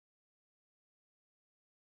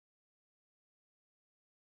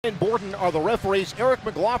And Borden are the referees. Eric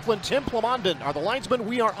McLaughlin, Tim Plamondon are the linesmen.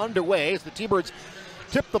 We are underway as the T-Birds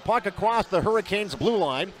tip the puck across the Hurricanes' blue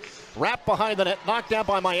line. Wrapped behind the net, knocked down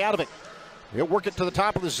by Mijatovic. He'll work it to the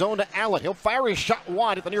top of the zone to Allen. He'll fire his shot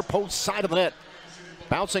wide at the near post side of the net.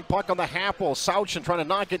 Bouncing puck on the half wall. Sawchyn trying to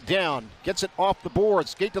knock it down. Gets it off the board.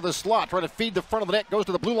 Skate to the slot. Trying to feed the front of the net. Goes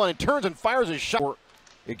to the blue line. Turns and fires his shot.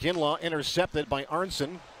 Iginla intercepted by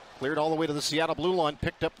Arnson. Cleared all the way to the Seattle blue line.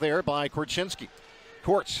 Picked up there by Korchinski.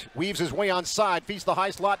 Korch weaves his way onside. Feeds the high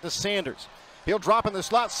slot to Sanders. He'll drop in the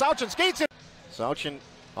slot. Sawchyn skates it. Sawchyn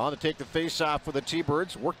on to take the face-off for the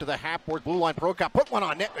T-Birds. Work to the half-board blue line. Prokop put one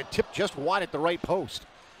on net. It tipped just wide at the right post.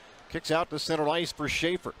 Kicks out to center ice for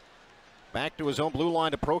Schaefer. Back to his own blue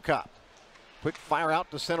line to Prokop. Quick fire out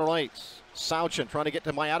to center ice. Sawchyn trying to get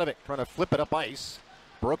to Mijatovic. Trying to flip it up ice.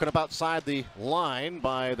 Broken up outside the line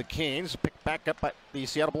by the Canes. Picked back up at the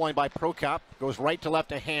Seattle blue line by Prokop. Goes right to left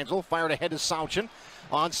to Hansel. Fired ahead to Sawchyn.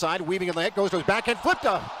 Onside, weaving in the net. Goes to his backhand. Flipped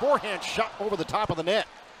a forehand shot over the top of the net.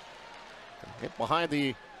 Hit behind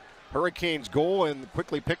the Hurricanes goal and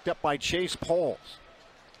quickly picked up by Chase Pauls.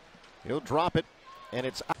 He'll drop it, and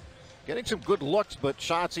it's out. Getting some good looks, but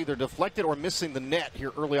shots either deflected or missing the net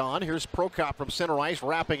here early on. Here's Prokop from center ice,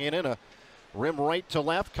 wrapping it in a rim right to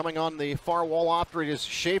left. Coming on the far wall after it is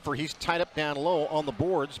Schaefer. He's tied up down low on the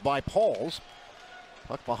boards by Pauls.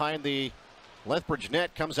 Puck behind the Lethbridge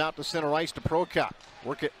net, comes out to center ice to Prokop.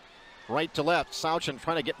 Work it right to left. Sawchyn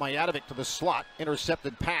trying to get Mijatovic to the slot.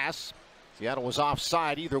 Intercepted pass. Seattle was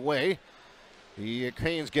offside either way. The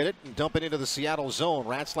Canes get it and dump it into the Seattle zone.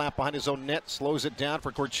 Ratslap behind his own net, slows it down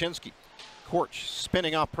for Korchinski. Korch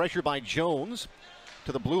spinning off pressure by Jones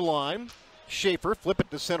to the blue line. Schaefer flip it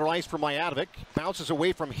to center ice for Mijatovic. Bounces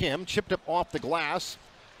away from him, chipped up off the glass.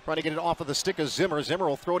 Trying to get it off of the stick of Zimmer. Zimmer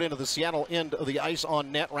will throw it into the Seattle end of the ice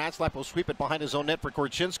on net. Ratslap will sweep it behind his own net for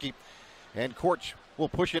Korchinski. And Korch will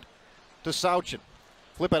push it to Sawchyn.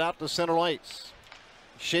 Flip it out to center ice.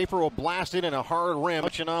 Schaefer will blast it in a hard rim.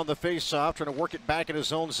 Touching on the face-off, trying to work it back in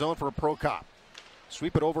his own zone for Prokop.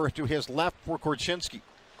 Sweep it over to his left for Korchinski.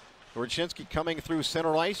 Korchinski coming through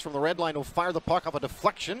center ice from the red line will fire the puck off a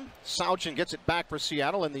deflection. Sawchyn gets it back for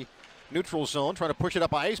Seattle in the neutral zone, trying to push it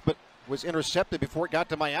up ice, but was intercepted before it got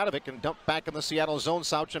to Mijatovic and dumped back in the Seattle zone.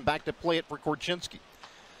 Sawchyn back to play it for Korchinski.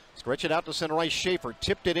 Stretch it out to center ice. Schaefer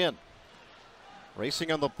tipped it in.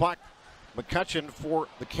 Racing on the puck, McCutcheon for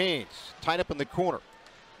the Canes. Tied up in the corner.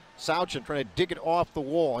 Sawchyn trying to dig it off the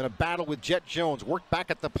wall in a battle with Jet Jones. Worked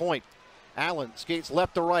back at the point. Allen skates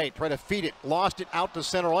left to right. Trying to feed it. Lost it out to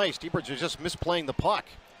center ice. T-Birds are just misplaying the puck.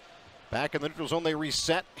 Back in the neutral zone they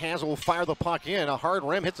reset. Hansel will fire the puck in. A hard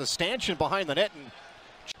rim hits a stanchion behind the net and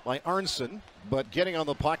by Arnson. But getting on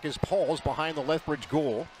the puck is Pauls behind the Lethbridge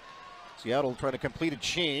goal. Seattle trying to complete a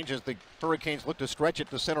change as the Hurricanes look to stretch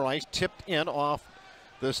it to center ice. Tipped in off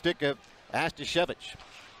the stick of Astashevich.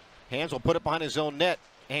 Hansel put it behind his own net.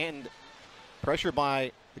 And pressure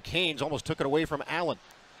by the Canes almost took it away from Allen.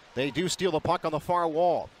 They do steal the puck on the far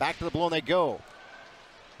wall. Back to the blue and they go.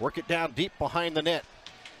 Work it down deep behind the net.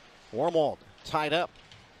 Wormold tied up.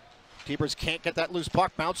 T-Birds can't get that loose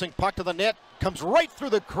puck. Bouncing puck to the net. Comes right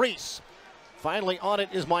through the crease. Finally on it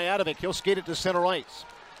is Mijatovic. He'll skate it to center ice.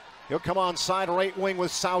 He'll come on side right wing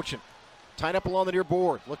with Sawchyn. Tied up along the near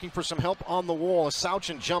board. Looking for some help on the wall as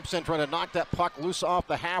Sawchyn jumps in trying to knock that puck loose off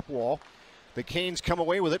the half wall. The Canes come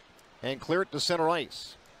away with it and clear it to center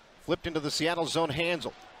ice. Flipped into the Seattle zone.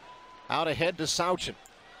 Hansel. Out ahead to Sawchyn.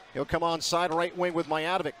 He'll come on side right wing with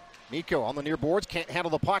Mijatovic. Nico on the near boards. Can't handle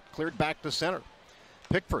the puck. Cleared back to center.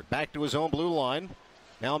 Pickford back to his own blue line.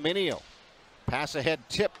 Now Minio. Pass ahead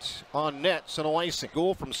tipped on net. So icing.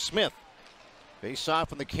 Goal from Smith. Face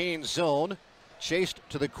off in the Canes zone. Chased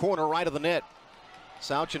to the corner right of the net.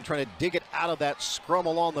 Sawchyn trying to dig it out of that scrum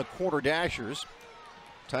along the corner dashers.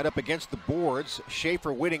 Tied up against the boards.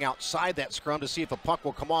 Schaefer waiting outside that scrum to see if a puck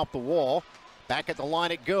will come off the wall. Back at the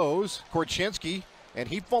line it goes. Korchinski, and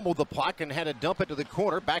he fumbled the puck and had to dump it to the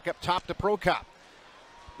corner. Back up top to Prokop.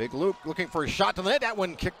 Big Luke looking for a shot to the net. That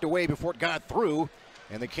one kicked away before it got through,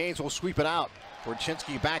 and the Canes will sweep it out.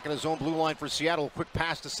 Korchinski back in his own blue line for Seattle. Quick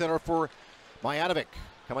pass to center for Mijatovic.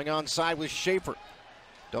 Coming on side with Schaefer.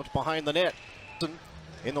 Dumped behind the net.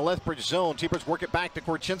 In the Lethbridge zone, T-Birds work it back to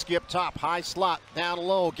Korchinski up top. High slot, down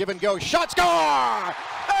low, give and go. Shot, score!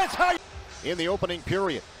 That's how in the opening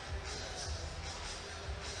period.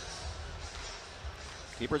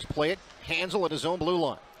 T-Birds play it. Hansel at his own blue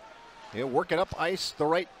line. He'll work it up ice, the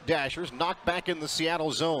right dashers. Knocked back in the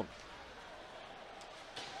Seattle zone.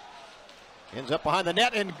 Ends up behind the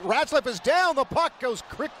net, and Ratslip is down. The puck goes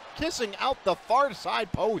kissing out the far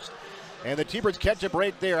side post. And the T-Birds catch it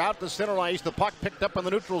right there out to center ice. The puck picked up in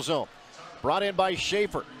the neutral zone. Brought in by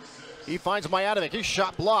Schaefer. He finds Mijatovic. His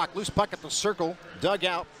shot blocked. Loose puck at the circle. Dug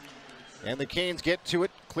out. And the Canes get to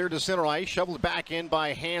it. Cleared to center ice. Shoveled back in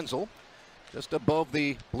by Hansel. Just above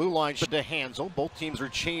the blue line to Hansel. Both teams are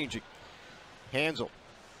changing. Hansel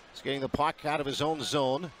is getting the puck out of his own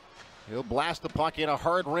zone. He'll blast the puck in a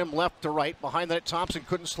hard rim left to right. Behind that, Thompson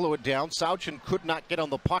couldn't slow it down. Sawchyn could not get on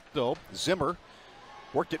the puck, though. Zimmer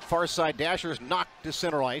worked it far side. Dashers knocked to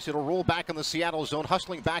center ice. It'll roll back in the Seattle zone.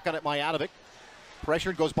 Hustling back on it, Mijatovic.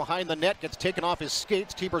 Pressured, goes behind the net. Gets taken off his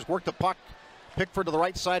skates. Tiebers work the puck. Pickford to the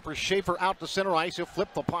right side for Schaefer out to center ice. He'll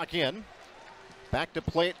flip the puck in. Back to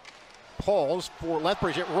play it. Pauls for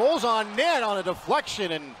Lethbridge. It rolls on net on a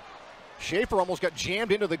deflection, and Schaefer almost got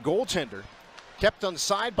jammed into the goaltender. Kept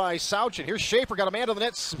onside by Sawchyn. Here's Schaefer, got a man to the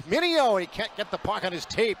net. Minio, he can't get the puck on his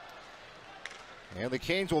tape. And the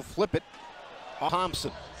Canes will flip it.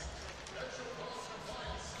 Thompson.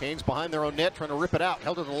 Canes behind their own net, trying to rip it out.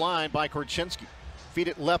 Held to the line by Korchinski. Feed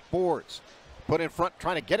it left boards. Put in front,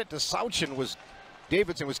 trying to get it to Sawchyn.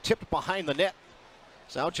 Davidson was tipped behind the net.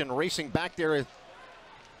 Sawchyn racing back there.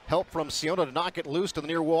 Help from Siona to knock it loose to the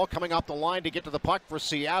near wall. Coming off the line to get to the puck for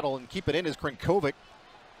Seattle and keep it in is Krinkovic.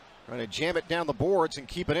 Trying to jam it down the boards and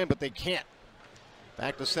keep it in, but they can't.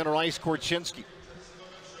 Back to center ice, Korchinski.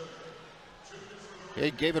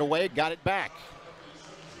 He gave it away, got it back.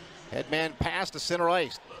 Headman pass to center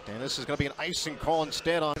ice. And this is going to be an icing call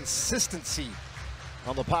instead on consistency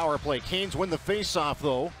on the power play. Canes win the faceoff,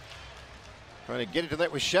 though. Trying to get it to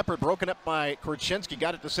that with Shepard. Broken up by Korchinski.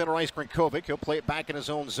 Got it to center ice, Krinkovic. He'll play it back in his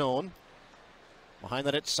own zone. Behind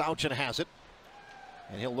the net, Sawchyn has it.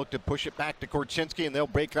 And he'll look to push it back to Korchinski, and they'll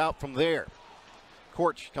break out from there.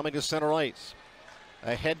 Korch coming to center ice.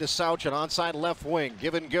 Ahead to Sawchyn, onside left wing.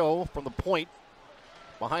 Give and go from the point.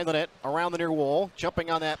 Behind the net, around the near wall.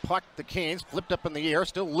 Jumping on that puck, the Canes. Flipped up in the air,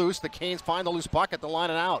 still loose. The Canes find the loose puck at the line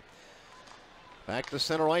and out. Back to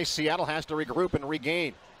center ice. Seattle has to regroup and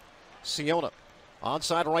regain. Siona,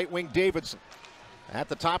 onside right wing, Davidson. At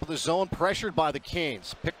the top of the zone, pressured by the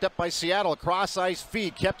Canes. Picked up by Seattle, cross ice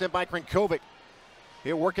feed, kept in by Krinkovic.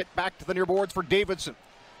 He'll work it back to the near boards for Davidson.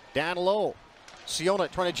 Down low. Siona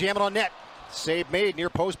trying to jam it on net. Save made near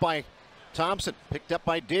post by Thompson. Picked up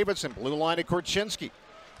by Davidson. Blue line to Korchinski.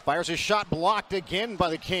 Fires a shot blocked again by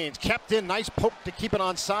the Canes. Kept in. Nice poke to keep it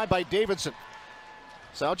onside by Davidson.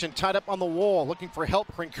 Sawchyn tied up on the wall looking for help.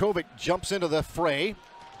 Krinkovic jumps into the fray.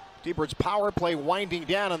 T-Birds power play winding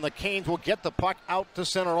down, and the Canes will get the puck out to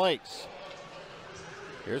center ice.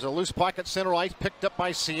 Here's a loose puck at center ice picked up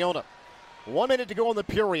by Siona. 1 minute to go in the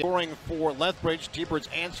period. Scoring for Lethbridge. T-Birds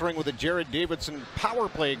answering with a Jared Davidson power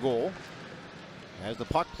play goal. As the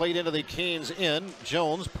puck played into the Canes in,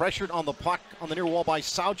 Jones pressured on the puck on the near wall by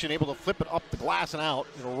Sawchyn, able to flip it up the glass and out.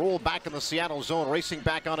 It'll roll back in the Seattle zone. Racing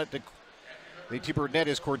back on it to the T-Bird net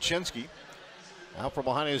is Korchinski. Out from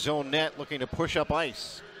behind his own net, looking to push up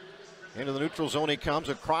ice. Into the neutral zone he comes.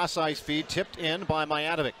 A cross ice feed tipped in by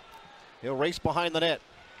Mijatovic. He'll race behind the net.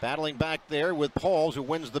 Battling back there with Pauls, who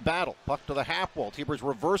wins the battle. Puck to the half wall. T-Birds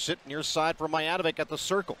reverse it near side for Mijatovic at the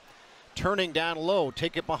circle. Turning down low.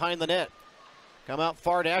 Take it behind the net. Come out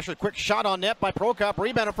far, Dasher. Quick shot on net by Prokop.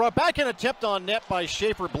 Rebound in front. Back in attempt on net by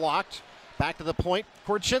Schaefer. Blocked. Back to the point.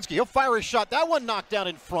 Korchinski. He'll fire his shot. That one knocked down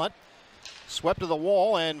in front. Swept to the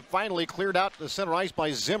wall and finally cleared out to center ice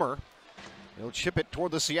by Zimmer. He'll chip it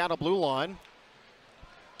toward the Seattle blue line.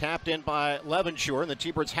 Tapped in by Levenshore, and the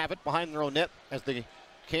T-Birds have it behind their own net as the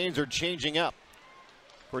Canes are changing up.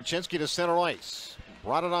 Korchinski to center ice.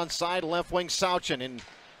 Brought it on side, left wing Sawchyn, and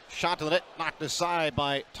shot to the net, knocked aside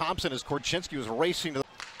by Thompson as Korchinski was racing to the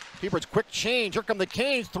T-Birds. Quick change. Here come the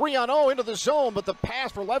Canes. 3-on-0 into the zone, but the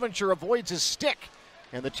pass for Levenshore avoids his stick,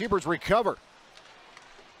 and the T-Birds recover.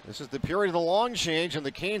 This is the period of the long change, and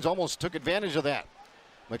the Canes almost took advantage of that.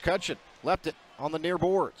 McCutcheon left it on the near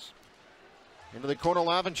boards. Into the corner,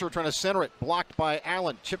 Levenshore trying to center it. Blocked by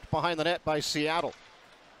Allen. Chipped behind the net by Seattle.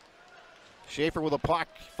 Schaefer with a puck.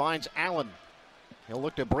 Finds Allen. He'll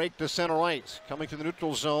look to break to center ice. Coming to the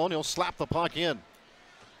neutral zone. He'll slap the puck in.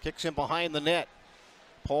 Kicks him behind the net.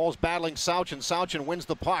 Paul's battling Sawchyn. Sawchyn wins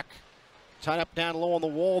the puck. Tied up down low on the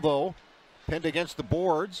wall, though. Pinned against the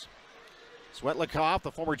boards. Svetlikov,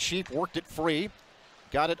 the former Chief, worked it free.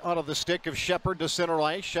 Got it out of the stick of Shepard to center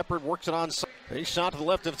ice. Shepard works it on. A shot to the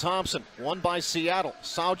left of Thompson. Won by Seattle.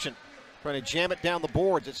 Sawchyn trying to jam it down the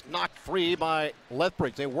boards. It's knocked free by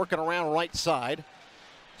Lethbridge. They work it around right side.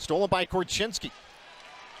 Stolen by Korchinski.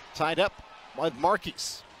 Tied up with Marquis.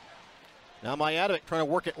 Now Mijatovic trying to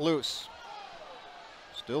work it loose.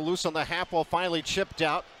 Still loose on the half wall. Finally chipped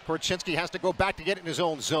out. Korchinski has to go back to get it in his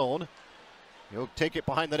own zone. He'll take it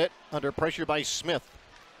behind the net under pressure by Smith.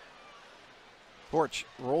 Korch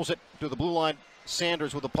rolls it to the blue line.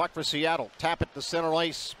 Sanders with the puck for Seattle. Tap it to center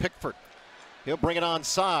ice. Pickford. He'll bring it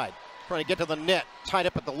onside. Trying to get to the net. Tied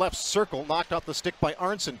up at the left circle. Knocked off the stick by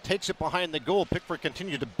Arnson. Takes it behind the goal. Pickford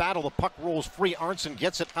continues to battle. The puck rolls free. Arnson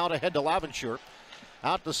gets it out ahead to Laventure.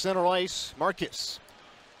 Out to center ice. Marcus.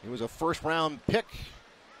 He was a first-round pick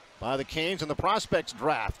by the Canes in the prospects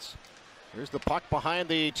draft. Here's the puck behind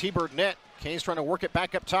the T-Bird net. Canes trying to work it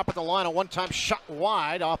back up top of the line. A one-time shot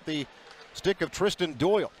wide off the stick of Tristan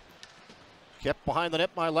Doyle. Kept behind the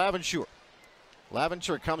net by Laventure.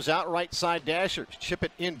 Laventure comes out right side dasher. Chip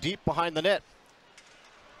it in deep behind the net.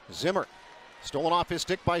 Zimmer stolen off his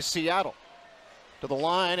stick by Seattle. To the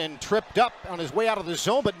line and tripped up on his way out of the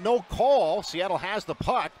zone, but no call. Seattle has the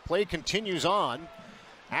puck. Play continues on.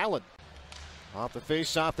 Allen off the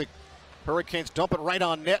face-off. The Hurricanes dump it right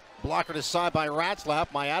on net. Blocker to side by Ratzlaff.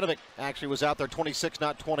 Mijatovic actually was out there 26,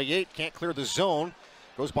 not 28. Can't clear the zone.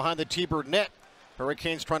 Goes behind the T-Bird net.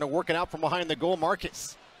 Hurricanes trying to work it out from behind the goal.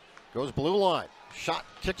 Marcus goes blue line. Shot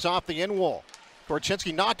kicks off the end wall.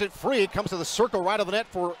 Korchinski knocked it free. Comes to the circle right of the net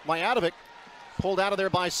for Mijatovic. Pulled out of there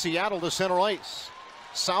by Seattle to center ice.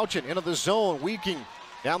 Sawchyn into the zone. Weaking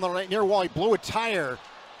down the right near wall. He blew a tire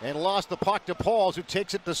and lost the puck to Pauls, who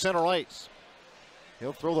takes it to center ice.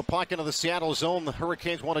 He'll throw the puck into the Seattle zone. The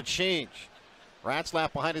Hurricanes want to change.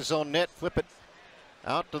 Ratzlaff behind his own net. Flip it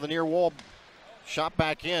out to the near wall. Shot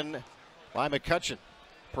back in by McCutcheon.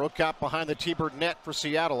 Prokop behind the T-Bird net for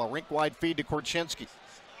Seattle. A rink-wide feed to Korchinski.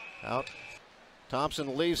 Out.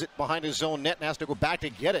 Thompson leaves it behind his own net and has to go back to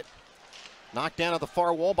get it. Knocked down at the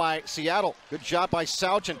far wall by Seattle. Good job by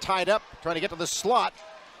Sawchyn. Tied up, trying to get to the slot.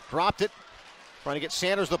 Dropped it. Trying to get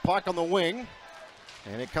Sanders the puck on the wing.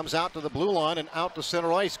 And it comes out to the blue line and out to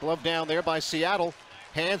center ice. Glove down there by Seattle.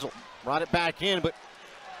 Hansel brought it back in, but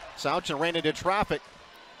Sawchyn ran into traffic.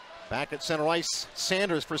 Back at center ice,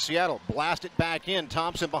 Sanders for Seattle. Blast it back in.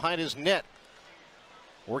 Thompson behind his net.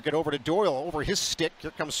 Work it over to Doyle, over his stick.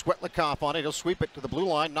 Here comes Svetlikov on it. He'll sweep it to the blue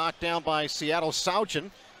line. Knocked down by Seattle. Sawchyn.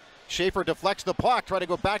 Schaefer deflects the puck. Try to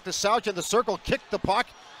go back to Sawchyn. The circle, kicked the puck.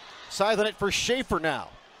 Side of the net for Schaefer now.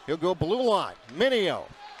 He'll go blue line. Minio.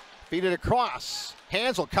 Feed it across.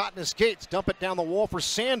 Hansel caught in his skates. Dump it down the wall for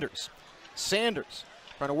Sanders. Sanders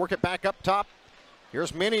trying to work it back up top.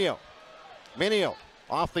 Here's Minio. Minio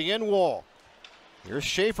off the end wall. Here's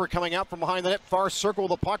Schaefer coming out from behind the net. Far circle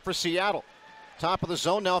with the puck for Seattle. Top of the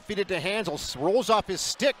zone now. Feed it to Hansel. Rolls off his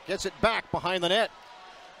stick. Gets it back behind the net.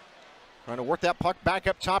 Trying to work that puck back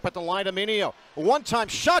up top at the line to Minio. A one-time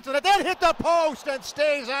shot to the net. Hit the post and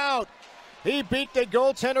stays out. He beat the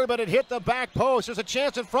goaltender, but it hit the back post. There's a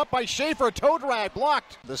chance in front by Schaefer. Toe drag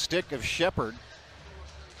blocked. The stick of Shepard.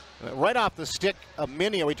 Right off the stick of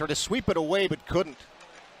Minio. He tried to sweep it away, but couldn't.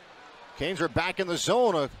 Canes are back in the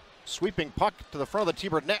zone. A sweeping puck to the front of the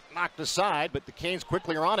T-Bird net. Knocked aside, but the Canes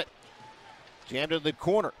quickly are on it. Jammed in the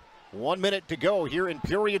corner. 1 minute to go here in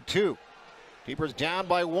period 2. T-Birds down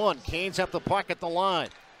by 1. Canes have the puck at the line.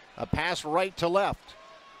 A pass right to left.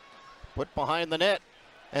 Put behind the net.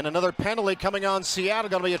 And another penalty coming on Seattle.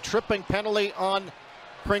 Going to be a tripping penalty on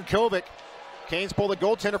Krinkovic. Canes pull the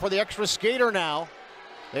goaltender for the extra skater now.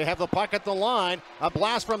 They have the puck at the line. A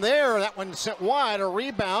blast from there. That one sent wide. A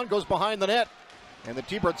rebound goes behind the net. And the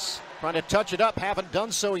T-Birds trying to touch it up. Haven't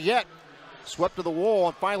done so yet. Swept to the wall.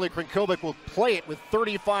 And finally Krinkovic will play it with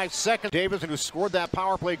 35 seconds. Davidson, who scored that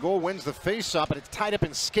power play goal, wins the face-off. But it's tied up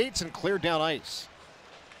in skates and cleared down ice.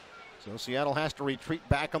 So Seattle has to retreat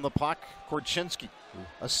back on the puck. Korchinski, who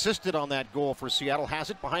assisted on that goal for Seattle, has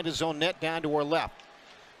it behind his own net down to our left.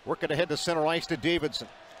 Work it ahead to center ice to Davidson.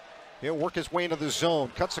 He'll work his way into the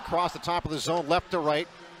zone. Cuts across the top of the zone, left to right.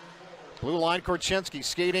 Blue line, Korchinski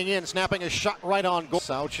skating in, snapping a shot right on goal.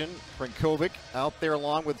 Sawchyn, Krinkovic out there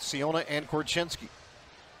along with Siona and Korchinski.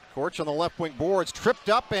 Korch on the left wing boards, tripped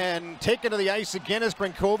up and taken to the ice again as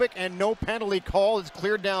Krinkovic, and no penalty call. It's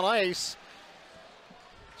cleared down ice.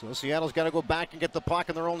 So Seattle's got to go back and get the puck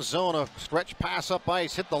in their own zone. A stretch pass up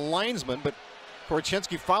ice, hit the linesman, but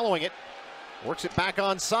Korchinski following it. Works it back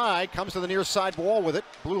onside, comes to the near side wall with it.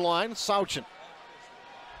 Blue line, Sawchyn.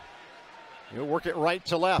 He'll work it right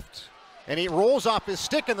to left. And he rolls off his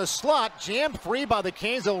stick in the slot, jammed free by the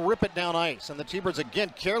Canes. They'll rip it down ice. And the T-Birds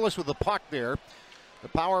again careless with the puck there. The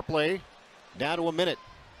power play down to a minute.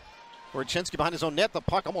 Korchinski behind his own net. The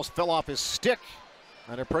puck almost fell off his stick.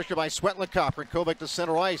 Under pressure by Svetlikov. Krinkovic to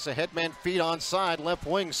center ice. A headman feed onside. Left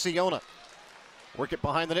wing, Siona. Work it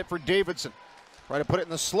behind the net for Davidson. Try to put it in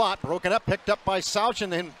the slot. Broken up. Picked up by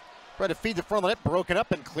Sawchyn. And try to feed the front of the net. Broken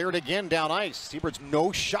up and cleared again down ice. T-Birds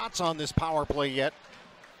no shots on this power play yet.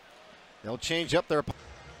 They'll change up their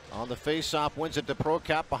on the face-off. Wins it to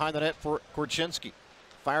Prokop behind the net for Korchinski.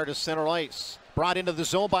 Fire to center ice. Brought into the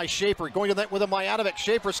zone by Schaefer. Going to that with a Mijatovic.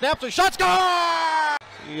 Schaefer snaps a shot. Score!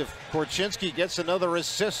 See if Korchinski gets another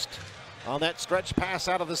assist on that stretch pass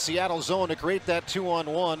out of the Seattle zone to create that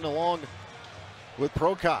 2-on-1 along with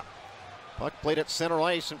Prokop. Puck played at center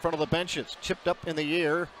ice in front of the benches. Chipped up in the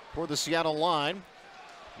air toward the Seattle line.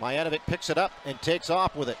 Mijatovic picks it up and takes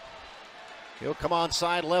off with it. He'll come on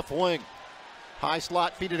side left wing. High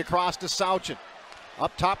slot, feed it across to Sawchyn.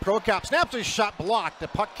 Up top, Prokop snaps his shot, blocked. The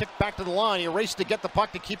puck kicked back to the line. He raced to get the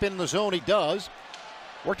puck to keep it in the zone. He does.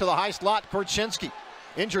 Work to the high slot, Korchinski.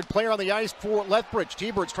 Injured player on the ice for Lethbridge.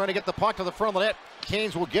 T-Birds trying to get the puck to the front of the net.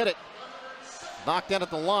 Canes will get it. Knocked down at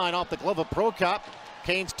the line off the glove of Prokop.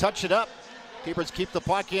 Canes touch it up. T-Birds keep the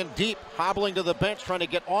puck in deep. Hobbling to the bench, trying to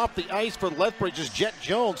get off the ice for Lethbridge is Jet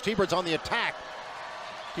Jones. T-Birds on the attack.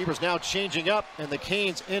 T-Birds now changing up, and the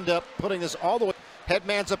Canes end up putting this all the way.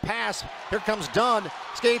 Headman's a pass. Here comes Dunn.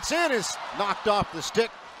 Skates in, is knocked off the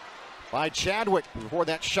stick by Chadwick before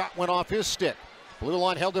that shot went off his stick. Blue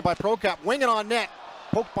line held it by Prokop. Winging on net.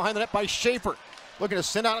 Poked behind the net by Schaefer. Looking to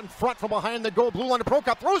send out in front from behind the goal. Blue line to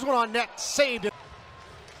Prokop. Throws one on net. Saved it.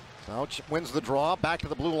 Sawchyn wins the draw. Back to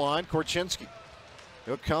the blue line. Korchinski.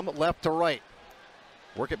 He'll come left to right.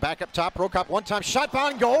 Work it back up top. Prokop one-time shot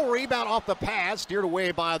on goal. Rebound off the pass. Steered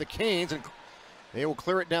away by the Canes, and they will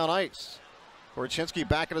clear it down ice. Korchinski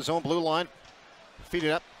back at his own blue line. Feed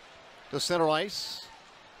it up to center ice.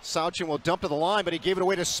 Sawchyn will dump to the line, but he gave it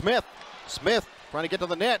away to Smith. Smith trying to get to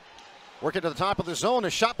the net. Work it to the top of the zone. A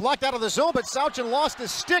shot blocked out of the zone, but Sawchyn lost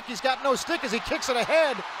his stick. He's got no stick as he kicks it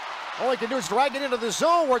ahead. All he can do is drag it into the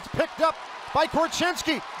zone where it's picked up by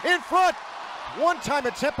Korchinski. In front. One-time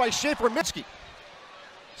attempt by Schaefer-Minsky.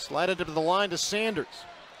 Slide it to the line to Sanders.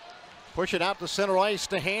 Push it out to center ice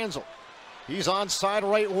to Hansel. He's on side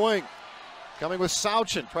right wing. Coming with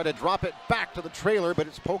Sawchyn. Try to drop it back to the trailer, but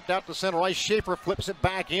it's poked out to center ice. Schaefer flips it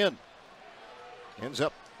back in. Ends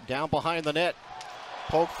up down behind the net.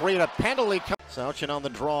 Poke free and a penalty. Sawchyn on the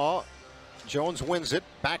draw. Jones wins it.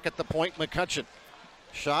 Back at the point, McCutcheon.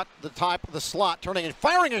 Shot the top of the slot, turning and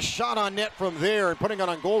firing a shot on net from there, and putting it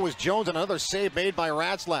on goal was Jones. Another save made by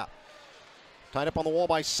Ratzlaff. Tied up on the wall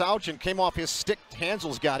by Sawchyn. Came off his stick.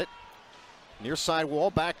 Hansel's got it. Near side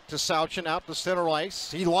wall, back to Sawchyn, out to center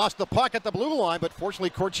ice. He lost the puck at the blue line, but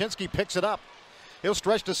fortunately Korchinski picks it up. He'll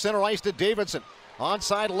stretch to center ice to Davidson.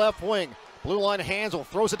 Onside left wing. Blue line Hansel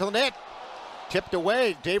throws it to the net. Tipped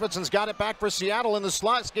away. Davidson's got it back for Seattle in the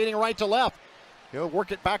slot, skating right to left. He'll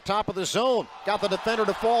work it back top of the zone. Got the defender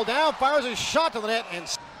to fall down. Fires a shot to the net. And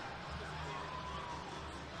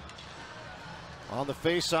on the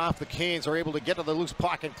face-off, the Canes are able to get to the loose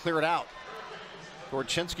puck and clear it out.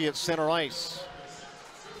 Korchinski at center ice.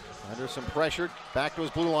 Under some pressure. Back to his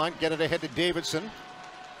blue line. Get it ahead to Davidson.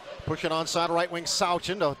 Push it onside right wing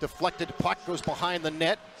Sawchyn. A deflected puck goes behind the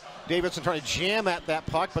net. Davidson trying to jam at that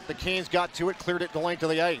puck, but the Canes got to it, cleared it to length of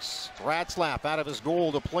the ice. Ratzlaff out of his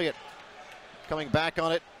goal to play it. Coming back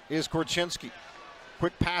on it is Korchinski.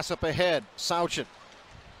 Quick pass up ahead. Sawchyn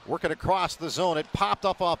working across the zone. It popped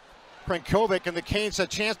up off Krenkovic, and the Canes had a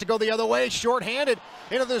chance to go the other way. Short-handed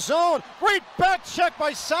into the zone. Great back check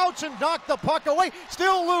by Sawchyn. Knocked the puck away.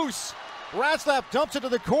 Still loose. Ratzlaff dumps it to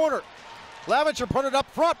the corner. Lavinger put it up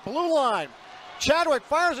front. Blue line. Chadwick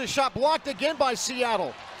fires a shot. Blocked again by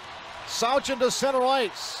Seattle. Sawchyn to center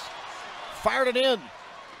ice. Fired it in.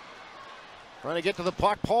 Trying to get to the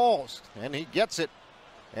puck, Pauls, and he gets it.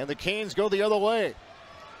 And the Canes go the other way.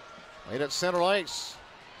 Laid at center ice.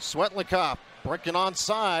 Svetlikov breaking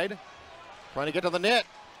onside. Trying to get to the net.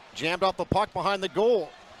 Jammed off the puck behind the goal.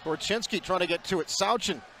 Korchinski trying to get to it.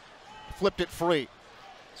 Sawchyn flipped it free.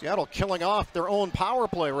 Seattle killing off their own power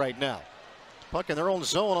play right now. Puck in their own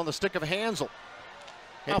zone on the stick of Hansel.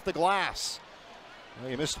 Off the glass.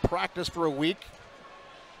 Well, you missed practice for a week,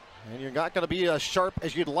 and you're not going to be as sharp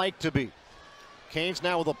as you'd like to be. Canes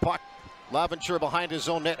now with the puck. Laventure behind his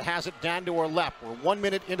own net has it down to our left. We're 1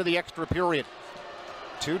 minute into the extra period.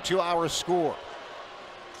 2-2-hour score.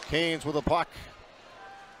 Canes with the puck.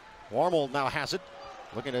 Warmold now has it.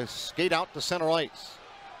 Looking to skate out to center ice.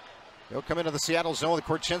 He'll come into the Seattle zone with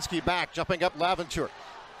Korchinski back. Jumping up Laventure.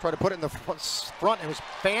 Try to put it in the front. It was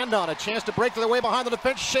fanned on. A chance to break to the way behind the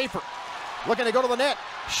defense. Schaefer looking to go to the net.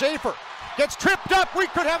 Schaefer gets tripped up. We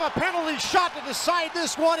could have a penalty shot to decide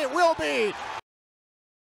this one. It will be.